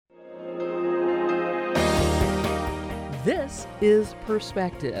This is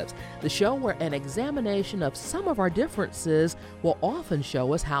Perspectives, the show where an examination of some of our differences will often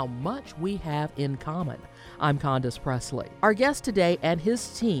show us how much we have in common. I'm Candace Presley. Our guest today and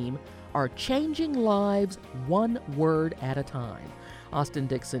his team are changing lives one word at a time. Austin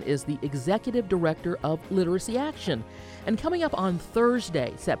Dixon is the Executive Director of Literacy Action. And coming up on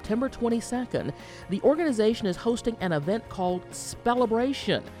Thursday, September 22nd, the organization is hosting an event called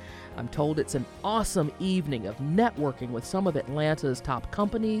Spellabration. I'm told it's an awesome evening of networking with some of Atlanta's top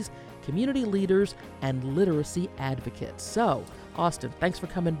companies, community leaders, and literacy advocates. So, Austin, thanks for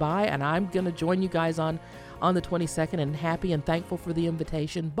coming by, and I'm going to join you guys on the 22nd, and happy and thankful for the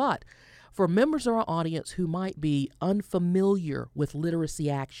invitation. But for members of our audience who might be unfamiliar with Literacy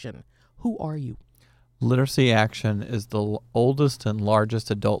Action, who are you? Literacy Action is the oldest and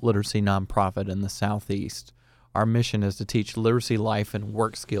largest adult literacy nonprofit in the Southeast. Our mission is to teach literacy life and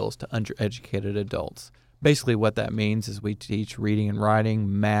work skills to undereducated adults. Basically what that means is we teach reading and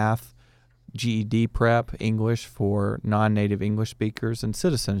writing, math, GED prep, English for non-native English speakers, and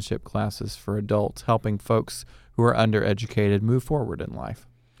citizenship classes for adults, helping folks who are undereducated move forward in life.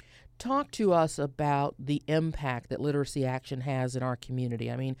 Talk to us about the impact that Literacy Action has in our community.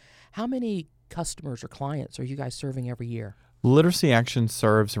 I mean, how many customers or clients are you guys serving every year? Literacy Action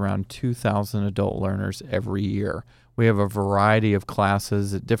serves around 2,000 adult learners every year. We have a variety of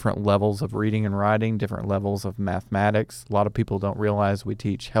classes at different levels of reading and writing, different levels of mathematics. A lot of people don't realize we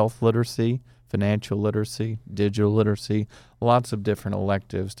teach health literacy, financial literacy, digital literacy, lots of different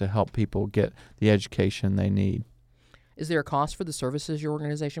electives to help people get the education they need. Is there a cost for the services your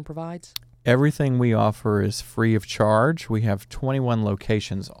organization provides? Everything we offer is free of charge. We have 21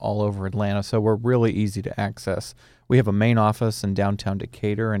 locations all over Atlanta, so we're really easy to access. We have a main office in downtown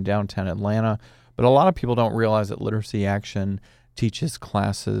Decatur and downtown Atlanta, but a lot of people don't realize that Literacy Action teaches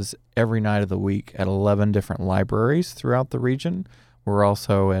classes every night of the week at 11 different libraries throughout the region. We're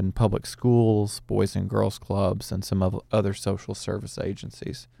also in public schools, boys and girls clubs, and some other social service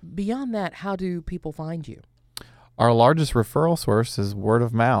agencies. Beyond that, how do people find you? Our largest referral source is word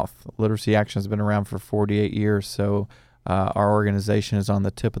of mouth. Literacy Action has been around for 48 years, so our organization is on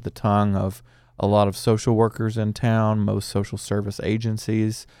the tip of the tongue of a lot of social workers in town, most social service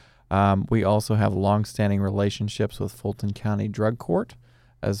agencies. We also have longstanding relationships with Fulton County Drug Court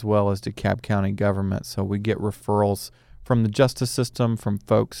as well as DeKalb County government, so we get referrals from the justice system, from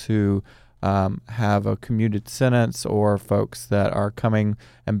folks who have a commuted sentence, or folks that are coming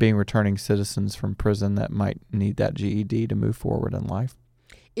and being returning citizens from prison that might need that GED to move forward in life.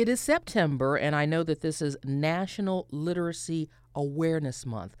 It is September, and I know that this is National Literacy Awareness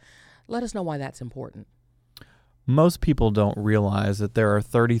Month. Let us know why that's important. Most people don't realize that there are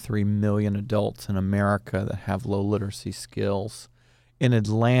 33 million adults in America that have low literacy skills. In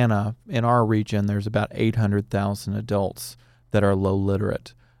Atlanta, in our region, there's about 800,000 adults that are low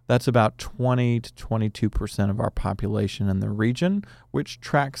literate. That's about 20 to 22% of our population in the region, which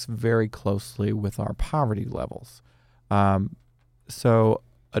tracks very closely with our poverty levels. So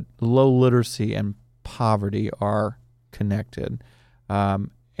low literacy and poverty are connected.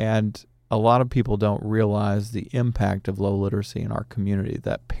 And a lot of people don't realize the impact of low literacy in our community,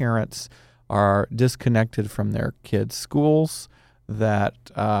 that parents are disconnected from their kids' schools, that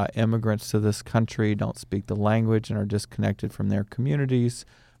immigrants to this country don't speak the language and are disconnected from their communities,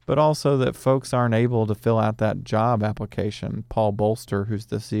 but also that folks aren't able to fill out that job application. Paul Bolster, who's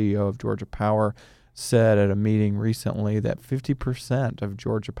the CEO of Georgia Power, said at a meeting recently that 50% of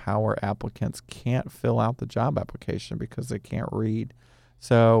Georgia Power applicants can't fill out the job application because they can't read.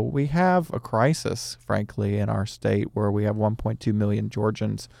 So we have a crisis, frankly, in our state where we have 1.2 million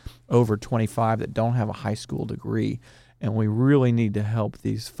Georgians over 25 that don't have a high school degree. And we really need to help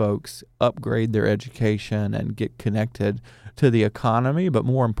these folks upgrade their education and get connected to the economy, but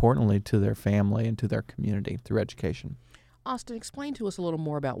more importantly, to their family and to their community through education. Austin, explain to us a little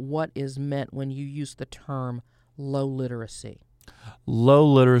more about what is meant when you use the term low literacy. Low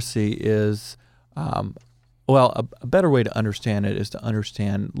literacy is, a better way to understand it is to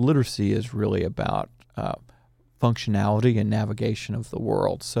understand literacy is really about functionality and navigation of the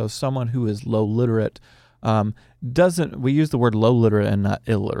world. So someone who is low literate we use the word low literate and not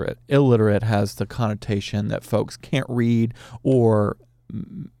illiterate. Illiterate has the connotation that folks can't read, or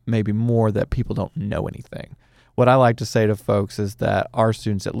maybe more that people don't know anything. What I like to say to folks is that our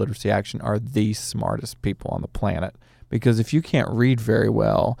students at Literacy Action are the smartest people on the planet, because if you can't read very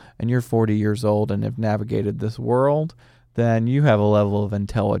well and you're 40 years old and have navigated this world, then you have a level of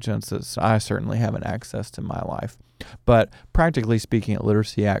intelligence that I certainly haven't accessed in my life. But practically speaking, at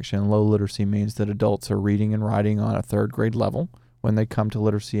Literacy Action, low literacy means that adults are reading and writing on a third grade level when they come to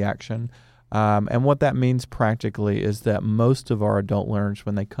Literacy Action. And what that means practically is that most of our adult learners,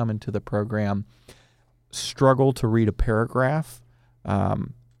 when they come into the program, struggle to read a paragraph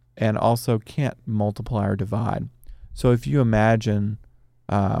and also can't multiply or divide. So if you imagine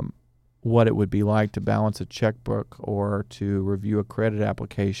what it would be like to balance a checkbook or to review a credit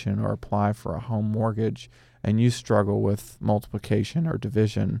application or apply for a home mortgage, and you struggle with multiplication or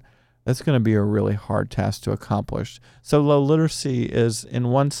division, that's going to be a really hard task to accomplish. So low literacy is, in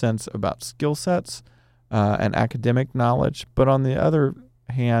one sense, about skill sets and academic knowledge, but on the other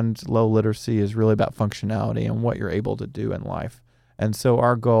hand, low literacy is really about functionality and what you're able to do in life. And so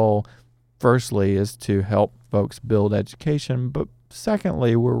our goal, firstly, is to help folks build education, but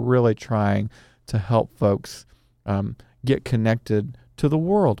secondly, we're really trying to help folks get connected to the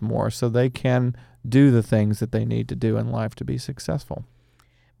world more so they can do the things that they need to do in life to be successful.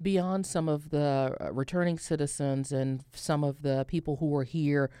 Beyond some of the returning citizens and some of the people who are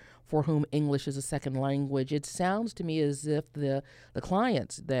here for whom English is a second language, it sounds to me as if the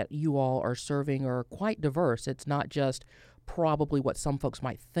clients that you all are serving are quite diverse. It's not just probably what some folks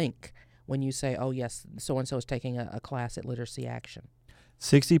might think when you say, oh, yes, so-and-so is taking a class at Literacy Action.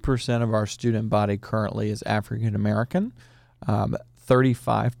 60% of our student body currently is African American.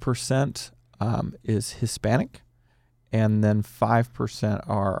 35% is Hispanic. And then 5%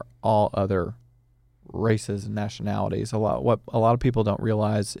 are all other races and nationalities. What a lot of people don't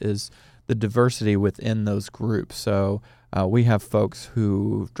realize is the diversity within those groups. So we have folks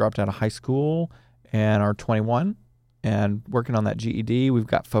who dropped out of high school and are 21 and working on that GED. We've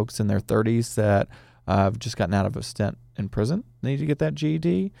got folks in their 30s that have just gotten out of a stint in prison, need to get that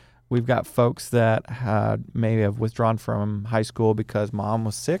GED. We've got folks that maybe have withdrawn from high school because mom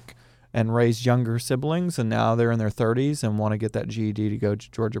was sick and raised younger siblings, and now they're in their 30s and want to get that GED to go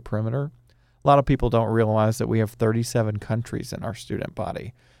to Georgia Perimeter. A lot of people don't realize that we have 37 countries in our student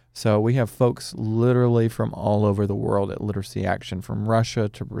body. So we have folks literally from all over the world at Literacy Action, from Russia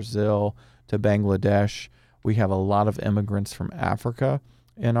to Brazil to Bangladesh. We have a lot of immigrants from Africa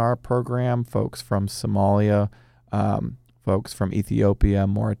in our program, folks from Somalia, folks from Ethiopia,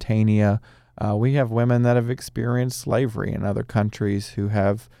 Mauritania. We have women that have experienced slavery in other countries who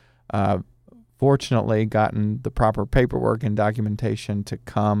have fortunately gotten the proper paperwork and documentation to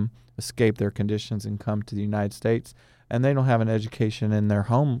come, escape their conditions, and come to the United States. And they don't have an education in their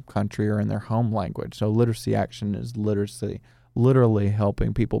home country or in their home language. So Literacy Action is literally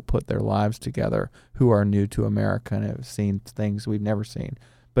helping people put their lives together who are new to America and have seen things we've never seen.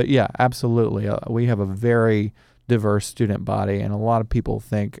 But yeah, absolutely. We have a very diverse student body, and a lot of people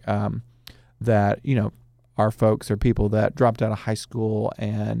think that, our folks are people that dropped out of high school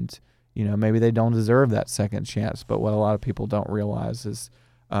and, maybe they don't deserve that second chance. But what a lot of people don't realize is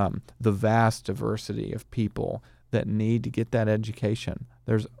the vast diversity of people that need to get that education.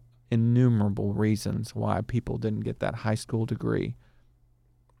 There's innumerable reasons why people didn't get that high school degree.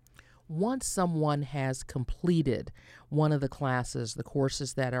 Once someone has completed one of the classes, the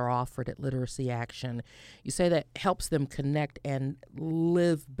courses that are offered at Literacy Action, you say that helps them connect and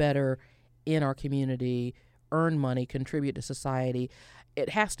live better in our community, earn money, contribute to society. It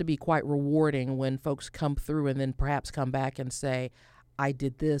has to be quite rewarding when folks come through and then perhaps come back and say, I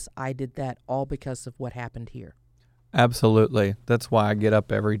did this, I did that, all because of what happened here. Absolutely. That's why I get up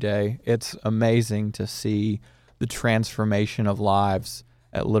every day. It's amazing to see the transformation of lives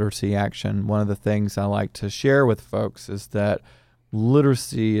at Literacy Action. One of the things I like to share with folks is that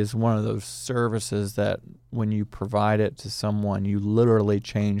literacy is one of those services that when you provide it to someone, you literally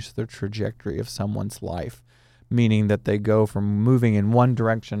change the trajectory of someone's life, meaning that they go from moving in one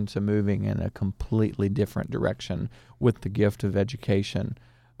direction to moving in a completely different direction with the gift of education.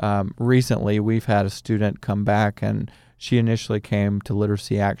 Recently, we've had a student come back, and she initially came to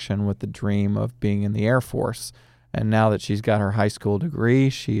Literacy Action with the dream of being in the Air Force. And now that she's got her high school degree,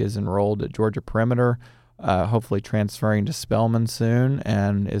 she is enrolled at Georgia Perimeter, hopefully transferring to Spelman soon,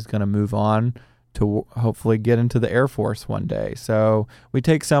 and is going to move on to hopefully get into the Air Force one day. So we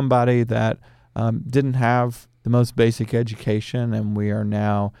take somebody that didn't have the most basic education, and we are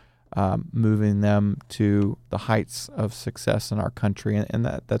now moving them to the heights of success in our country, and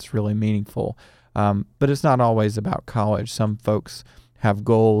that's really meaningful. But it's not always about college. Some folks have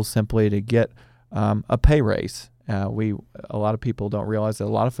goals simply to get a pay raise. A lot of people don't realize that a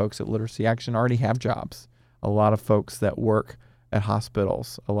lot of folks at Literacy Action already have jobs. A lot of folks that work at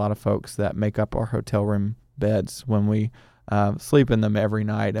hospitals, a lot of folks that make up our hotel room beds when we sleep in them every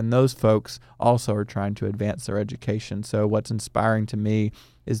night. And those folks also are trying to advance their education. So what's inspiring to me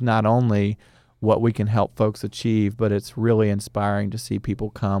is not only what we can help folks achieve, but it's really inspiring to see people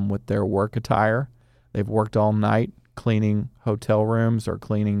come with their work attire. They've worked all night, cleaning hotel rooms or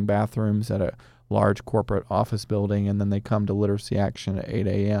cleaning bathrooms at a large corporate office building, and then they come to Literacy Action at 8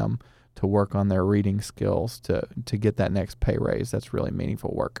 a.m. to work on their reading skills to get that next pay raise. That's really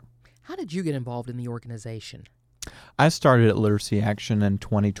meaningful work. How did you get involved in the organization? I started at Literacy Action in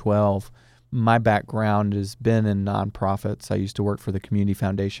 2012. My background has been in nonprofits. I used to work for the Community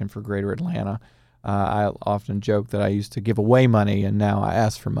Foundation for Greater Atlanta. I often joke that I used to give away money, and now I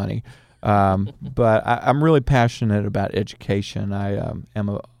ask for money. But I'm really passionate about education. I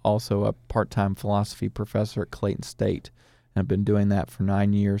am also a part-time philosophy professor at Clayton State, and I've been doing that for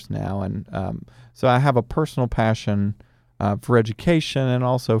 9 years now. And so I have a personal passion for education and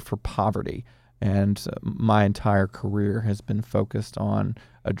also for poverty. And my entire career has been focused on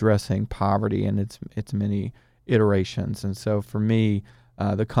addressing poverty and its many iterations. And so for me,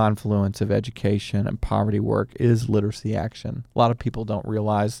 the confluence of education and poverty work is Literacy Action. A lot of people don't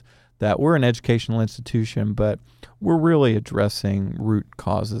realize that we're an educational institution, but we're really addressing root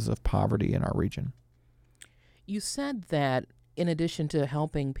causes of poverty in our region. You said that in addition to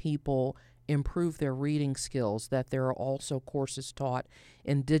helping people improve their reading skills, that there are also courses taught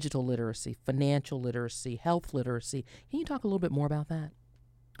in digital literacy, financial literacy, health literacy. Can you talk a little bit more about that?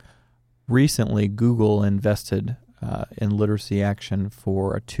 Recently, Google invested in Literacy Action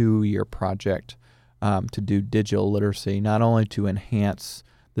for a 2-year project to do digital literacy, not only to enhance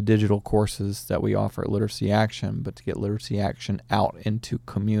the digital courses that we offer at Literacy Action, but to get Literacy Action out into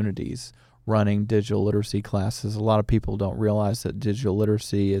communities running digital literacy classes. A lot of people don't realize that digital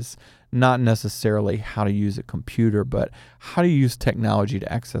literacy is not necessarily how to use a computer, but how to use technology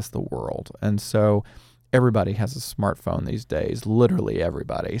to access the world. And so everybody has a smartphone these days, literally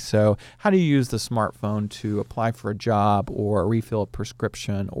everybody. So how do you use the smartphone to apply for a job or refill a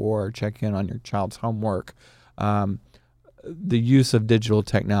prescription or check in on your child's homework? The use of digital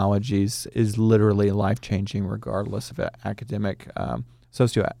technologies is literally life-changing regardless of academic,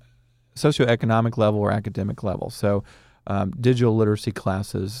 socioeconomic level or academic level. So digital literacy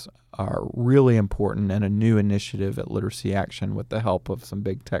classes are really important and a new initiative at Literacy Action with the help of some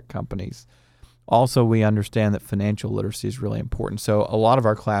big tech companies. Also, we understand that financial literacy is really important. So a lot of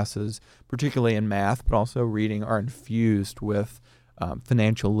our classes, particularly in math, but also reading, are infused with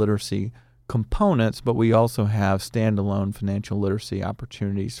financial literacy components, but we also have standalone financial literacy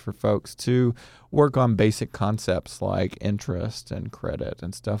opportunities for folks to work on basic concepts like interest and credit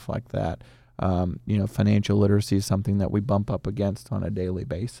and stuff like that. Financial literacy is something that we bump up against on a daily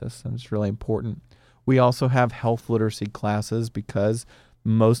basis, and it's really important. We also have health literacy classes because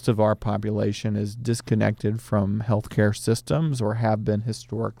most of our population is disconnected from healthcare systems or have been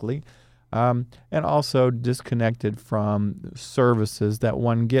historically, and also disconnected from services that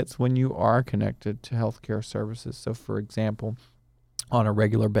one gets when you are connected to healthcare services. So, for example, on a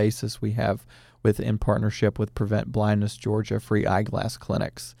regular basis, we have, in partnership with Prevent Blindness Georgia, free eyeglass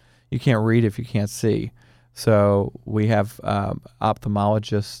clinics. You can't read if you can't see. So we have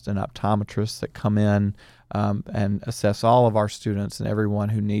ophthalmologists and optometrists that come in and assess all of our students, and everyone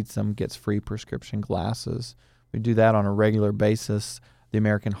who needs them gets free prescription glasses. We do that on a regular basis. The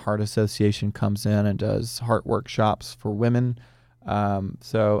American Heart Association comes in and does heart workshops for women.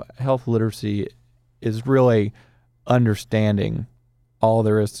 So health literacy is really understanding all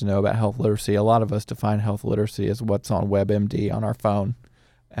there is to know about health literacy. A lot of us define health literacy as what's on WebMD on our phone.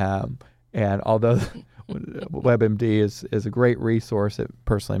 And although WebMD is a great resource, it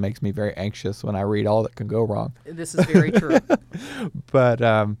personally makes me very anxious when I read all that can go wrong. This is very true. But,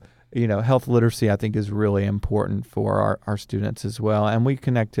 health literacy, I think, is really important for our students as well. And we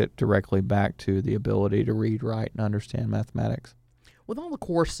connect it directly back to the ability to read, write, and understand mathematics. With all the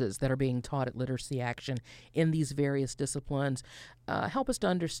courses that are being taught at Literacy Action in these various disciplines, help us to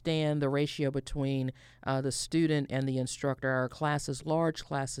understand the ratio between the student and the instructor. Are classes large,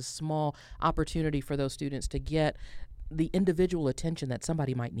 classes small, opportunity for those students to get the individual attention that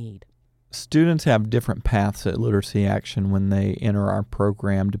somebody might need? Students have different paths at Literacy Action when they enter our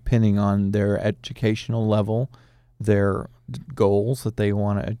program, depending on their educational level, their goals that they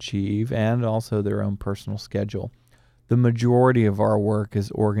want to achieve, and also their own personal schedule. The majority of our work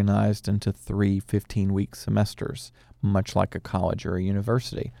is organized into 3 15-week semesters, much like a college or a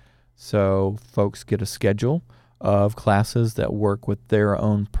university. So folks get a schedule of classes that work with their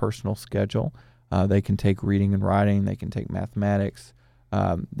own personal schedule. They can take reading and writing. They can take mathematics.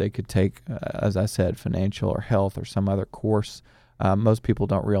 They could take, as I said, financial or health or some other course. Most people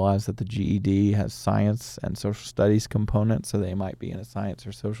don't realize that the GED has science and social studies components, so they might be in a science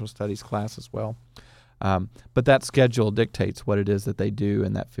or social studies class as well. But that schedule dictates what it is that they do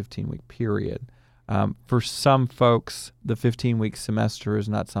in that 15-week period. For some folks, the 15-week semester is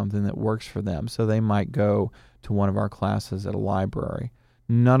not something that works for them, so they might go to one of our classes at a library.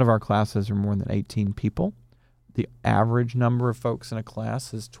 None of our classes are more than 18 people. The average number of folks in a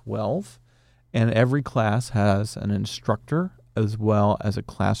class is 12, and every class has an instructor as well as a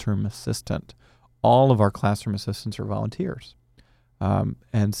classroom assistant. All of our classroom assistants are volunteers.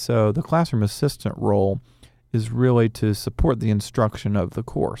 And so the classroom assistant role is really to support the instruction of the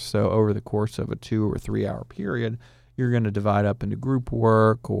course. So over the course of a 2 or 3 hour period, you're going to divide up into group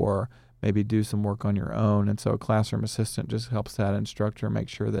work or maybe do some work on your own. And so a classroom assistant just helps that instructor make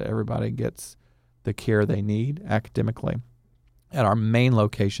sure that everybody gets the care they need academically. At our main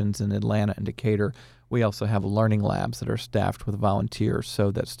locations in Atlanta and Decatur, we also have learning labs that are staffed with volunteers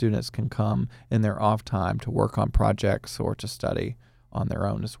so that students can come in their off time to work on projects or to study on their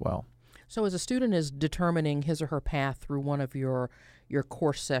own as well. So as a student is determining his or her path through one of your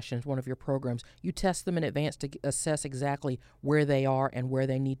course sessions, one of your programs, you test them in advance to assess exactly where they are and where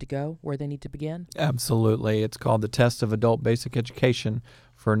they need to go, where they need to begin? Absolutely. It's called the Test of Adult Basic Education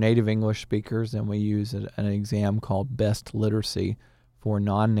for native English speakers, and we use an exam called Best Literacy for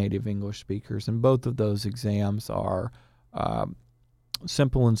non-native English speakers. And both of those exams are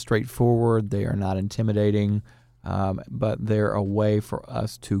simple and straightforward. They are not intimidating. But they're a way for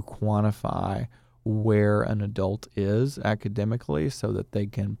us to quantify where an adult is academically so that they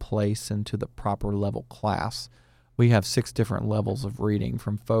can place into the proper level class. We have 6 different levels of reading,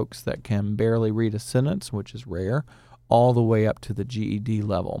 from folks that can barely read a sentence, which is rare, all the way up to the GED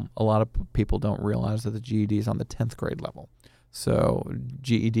level. A lot of people don't realize that the GED is on the 10th grade level. So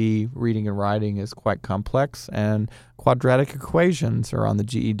GED reading and writing is quite complex, and quadratic equations are on the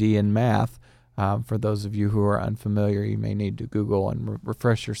GED in math. For those of you who are unfamiliar, you may need to Google and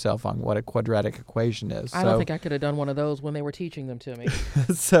refresh yourself on what a quadratic equation is. I don't think I could have done one of those when they were teaching them to me.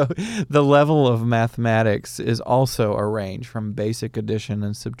 So the level of mathematics is also a range from basic addition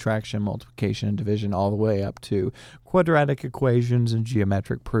and subtraction, multiplication and division, all the way up to quadratic equations and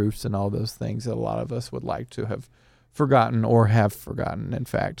geometric proofs and all those things that a lot of us would like to have forgotten or have forgotten, in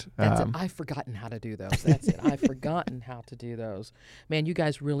fact. That's it. I've forgotten how to do those. That's it. I've forgotten how to do those. Man, you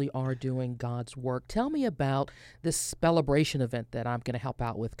guys really are doing God's work. Tell me about this Spellabration event that I'm going to help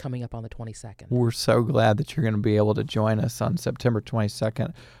out with coming up on the 22nd. We're so glad that you're going to be able to join us on September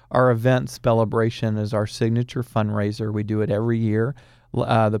 22nd. Our event, Spellabration, is our signature fundraiser. We do it every year.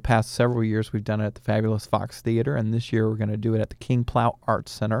 The past several years, we've done it at the Fabulous Fox Theater, and this year we're going to do it at the King Plow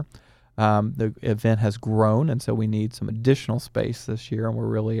Arts Center. The event has grown, and so we need some additional space this year, and we're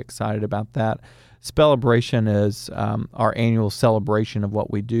really excited about that. Spellabration is our annual celebration of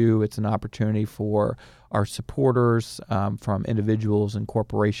what we do. It's an opportunity for our supporters from individuals and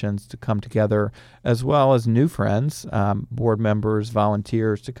corporations to come together, as well as new friends, board members,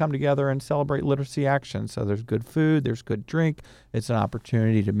 volunteers, to come together and celebrate literacy action. So there's good food, there's good drink. It's an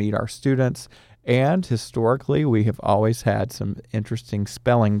opportunity to meet our students. And historically, we have always had some interesting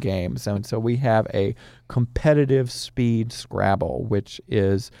spelling games. And so we have a competitive speed Scrabble, which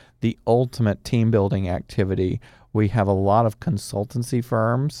is the ultimate team building activity. We have a lot of consultancy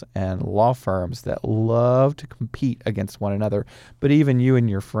firms and law firms that love to compete against one another. But even you and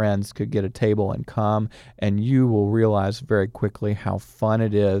your friends could get a table and come, and you will realize very quickly how fun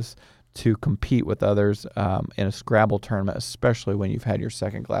it is to compete with others in a Scrabble tournament, especially when you've had your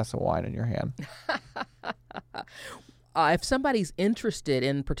second glass of wine in your hand. If somebody's interested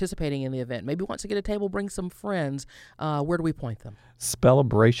in participating in the event, maybe wants to get a table, bring some friends, where do we point them?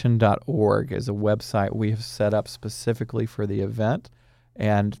 Spellabration.org is a website we have set up specifically for the event,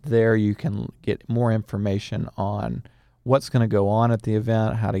 and there you can get more information on what's going to go on at the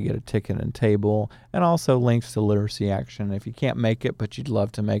event, how to get a ticket and table, and also links to Literacy Action. If you can't make it, but you'd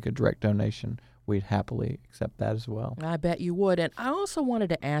love to make a direct donation, we'd happily accept that as well. I bet you would. And I also wanted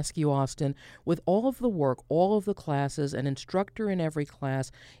to ask you, Austin, with all of the work, all of the classes, an instructor in every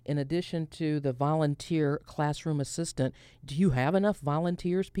class, in addition to the volunteer classroom assistant, do you have enough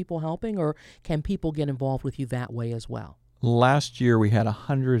volunteers, people helping, or can people get involved with you that way as well? Last year, we had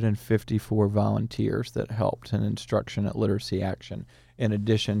 154 volunteers that helped in instruction at Literacy Action, in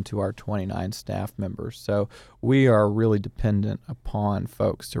addition to our 29 staff members. So we are really dependent upon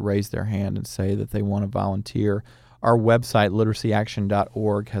folks to raise their hand and say that they want to volunteer. Our website,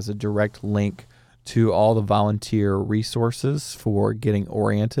 literacyaction.org, has a direct link to all the volunteer resources for getting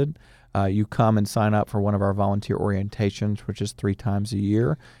oriented. You come and sign up for one of our volunteer orientations, which is 3 times a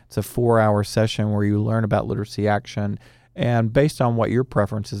year. It's a 4-hour session where you learn about Literacy Action. And based on what your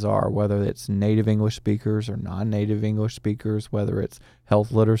preferences are, whether it's native English speakers or non-native English speakers, whether it's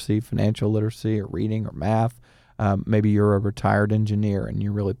health literacy, financial literacy, or reading or math, maybe you're a retired engineer and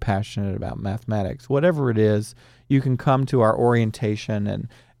you're really passionate about mathematics. Whatever it is, you can come to our orientation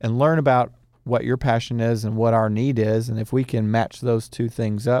and learn about what your passion is and what our need is. And if we can match those two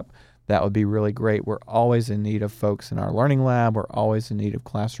things up, that would be really great. We're always in need of folks in our learning lab. We're always in need of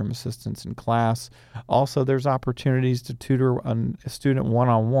classroom assistants in class. Also, there's opportunities to tutor a student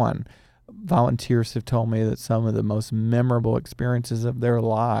one-on-one. Volunteers have told me that some of the most memorable experiences of their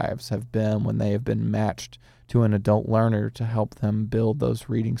lives have been when they have been matched to an adult learner to help them build those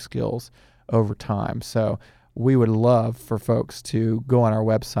reading skills over time. So we would love for folks to go on our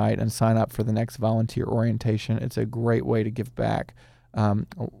website and sign up for the next volunteer orientation. It's a great way to give back.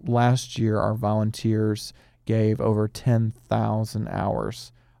 Last year, our volunteers gave over 10,000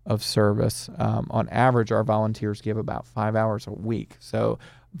 hours of service. On average, our volunteers give about 5 hours a week. So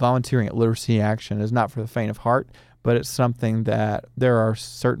volunteering at Literacy Action is not for the faint of heart, but it's something that there are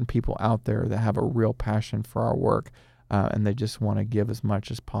certain people out there that have a real passion for our work, and they just want to give as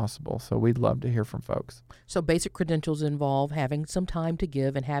much as possible. So we'd love to hear from folks. So basic credentials involve having some time to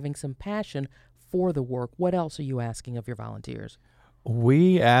give and having some passion for the work. What else are you asking of your volunteers?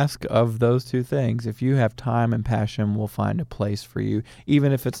 We ask of those two things. If you have time and passion, we'll find a place for you.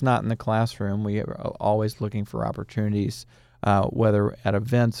 Even if it's not in the classroom, we are always looking for opportunities, whether at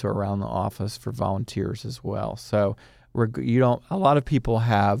events or around the office, for volunteers as well. So a lot of people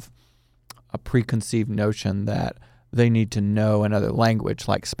have a preconceived notion that they need to know another language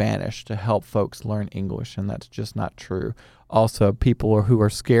like Spanish to help folks learn English, and that's just not true. Also, people who are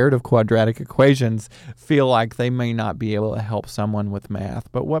scared of quadratic equations feel like they may not be able to help someone with math.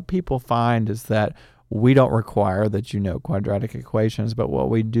 But what people find is that we don't require that you know quadratic equations, but what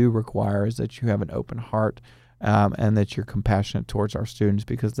we do require is that you have an open heart and that you're compassionate towards our students,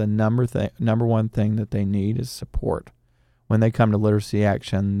 because the number one thing that they need is support. When they come to Literacy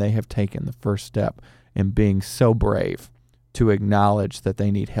Action, they have taken the first step in being so brave to acknowledge that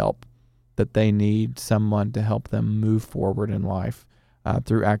they need help, that they need someone to help them move forward in life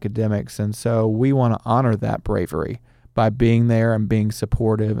through academics. And so we want to honor that bravery by being there and being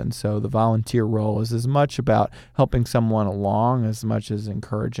supportive. And so the volunteer role is as much about helping someone along as much as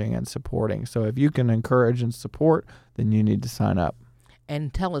encouraging and supporting. So if you can encourage and support, then you need to sign up.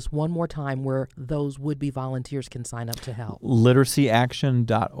 And tell us one more time where those would-be volunteers can sign up to help.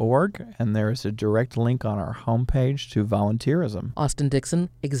 Literacyaction.org, and there is a direct link on our homepage to volunteerism. Austin Dixon,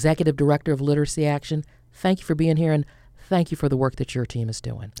 Executive Director of Literacy Action, thank you for being here, and thank you for the work that your team is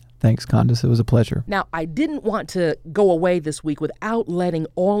doing. Thanks, Candace. It was a pleasure. Now, I didn't want to go away this week without letting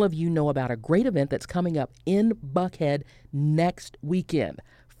all of you know about a great event that's coming up in Buckhead next weekend.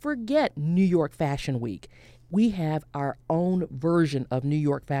 Forget New York Fashion Week. We have our own version of New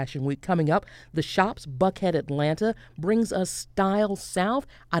York Fashion Week coming up. The Shops Buckhead Atlanta brings us Style South.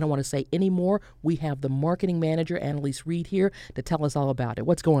 I don't want to say any more. We have the marketing manager, Annalise Reed, here to tell us all about it.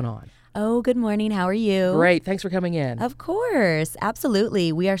 What's going on? Oh, good morning. How are you? Great. Thanks for coming in. Of course.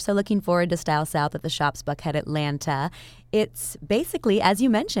 Absolutely. We are so looking forward to Style South at the Shops Buckhead Atlanta. It's basically, as you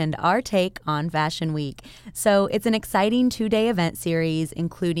mentioned, our take on Fashion Week. So it's an exciting 2-day event series,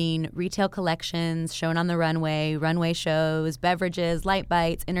 including retail collections shown on the runway shows, beverages, light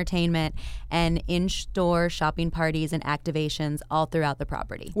bites, entertainment, and in-store shopping parties and activations all throughout the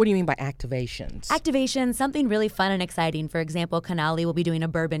property. What do you mean by activations? Activations, something really fun and exciting. For example, Canali will be doing a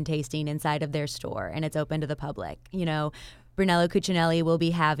bourbon tasting inside of their store, and it's open to the public. You know, Brunello Cucinelli will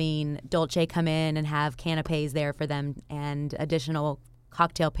be having Dolce come in and have canapes there for them and additional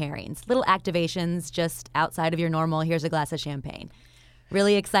cocktail pairings. Little activations just outside of your normal, here's a glass of champagne.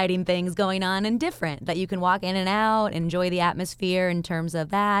 Really exciting things going on and different that you can walk in and out, enjoy the atmosphere in terms of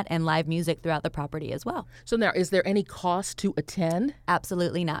that, and live music throughout the property as well. So now, is there any cost to attend?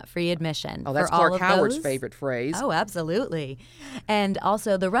 Absolutely not. Free admission. Oh, that's for Clark all of Howard's those. favorite phrase. Oh, absolutely. And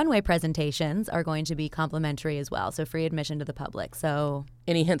also the runway presentations are going to be complimentary as well, so free admission to the public. So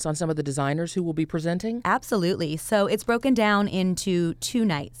any hints on some of the designers who will be presenting? Absolutely. So it's broken down into 2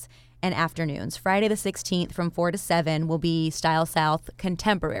 nights and afternoons. Friday the 16th from 4 to 7 will be Style South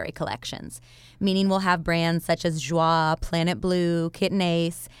Contemporary Collections, meaning we'll have brands such as Joie, Planet Blue, Kitten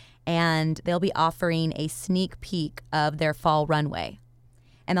Ace, and they'll be offering a sneak peek of their fall runway.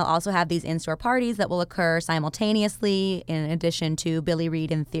 And they'll also have these in-store parties that will occur simultaneously, in addition to Billy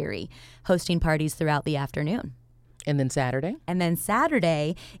Reed and Theory hosting parties throughout the afternoon. And then Saturday? And then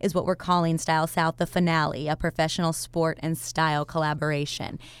Saturday is what we're calling Style South, the finale, a professional sport and style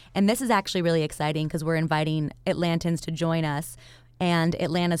collaboration. And this is actually really exciting because we're inviting Atlantans to join us and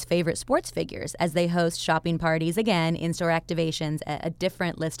Atlanta's favorite sports figures as they host shopping parties, again, in-store activations at a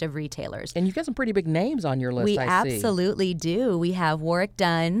different list of retailers. And you've got some pretty big names on your list, We I see. absolutely do. We have Warwick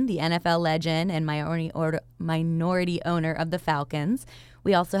Dunn, the NFL legend and minority owner of the Falcons.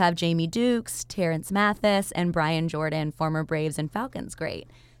 We also have Jamie Dukes, Terrence Mathis, and Brian Jordan, former Braves and Falcons great.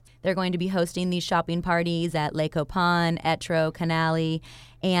 They're going to be hosting these shopping parties at Les Copains, Etro, Canali,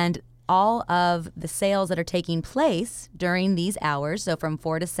 and all of the sales that are taking place during these hours, so from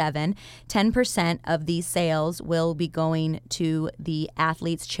 4 to 7, 10% of these sales will be going to the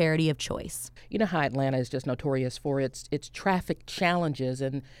athlete's charity of choice. You know how Atlanta is just notorious for its traffic challenges,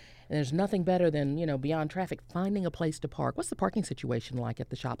 and there's nothing better than, beyond traffic, finding a place to park. What's the parking situation like at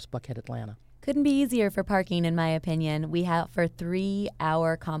the shops, Buckhead Atlanta? Couldn't be easier for parking, in my opinion. We have for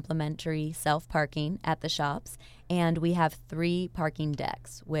 3-hour complimentary self-parking at the shops, and we have 3 parking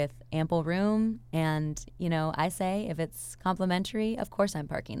decks with ample room. And, I say if it's complimentary, of course I'm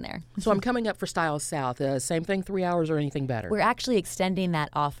parking there. So I'm coming up for Style South. Same thing, 3 hours or anything better? We're actually extending that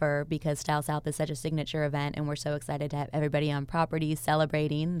offer because Style South is such a signature event, and we're so excited to have everybody on property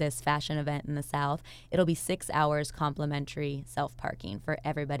celebrating this fashion event in the South. It'll be 6 hours complimentary self-parking for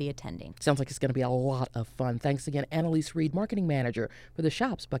everybody attending. Sounds like it's going to be a lot of fun. Thanks again, Annalise Reed, Marketing Manager for the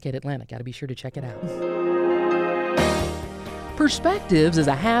shops, Buckhead Atlanta. Got to be sure to check it out. Perspectives is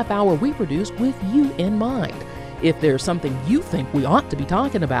a half-hour we produce with you in mind. If there's something you think we ought to be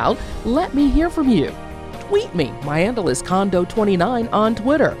talking about, let me hear from you. Tweet me. My handle is Condo29 on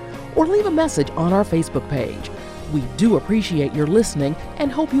Twitter, or leave a message on our Facebook page. We do appreciate your listening and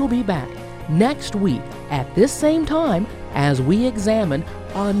hope you'll be back next week at this same time as we examine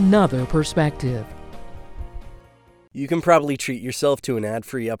another perspective. You can probably treat yourself to an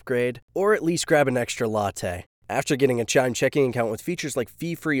ad-free upgrade, or at least grab an extra latte. After getting a Chime checking account with features like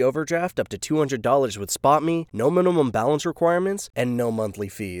fee-free overdraft up to $200 with SpotMe, no minimum balance requirements, and no monthly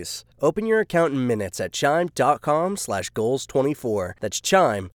fees. Open your account in minutes at chime.com/goals24. That's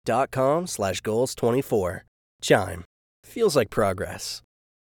chime.com/goals24. Chime. Feels like progress.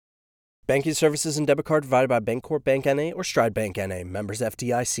 Banking services and debit card provided by Bancorp Bank N.A. or Stride Bank N.A. Members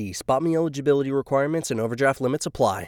FDIC. SpotMe eligibility requirements and overdraft limits apply.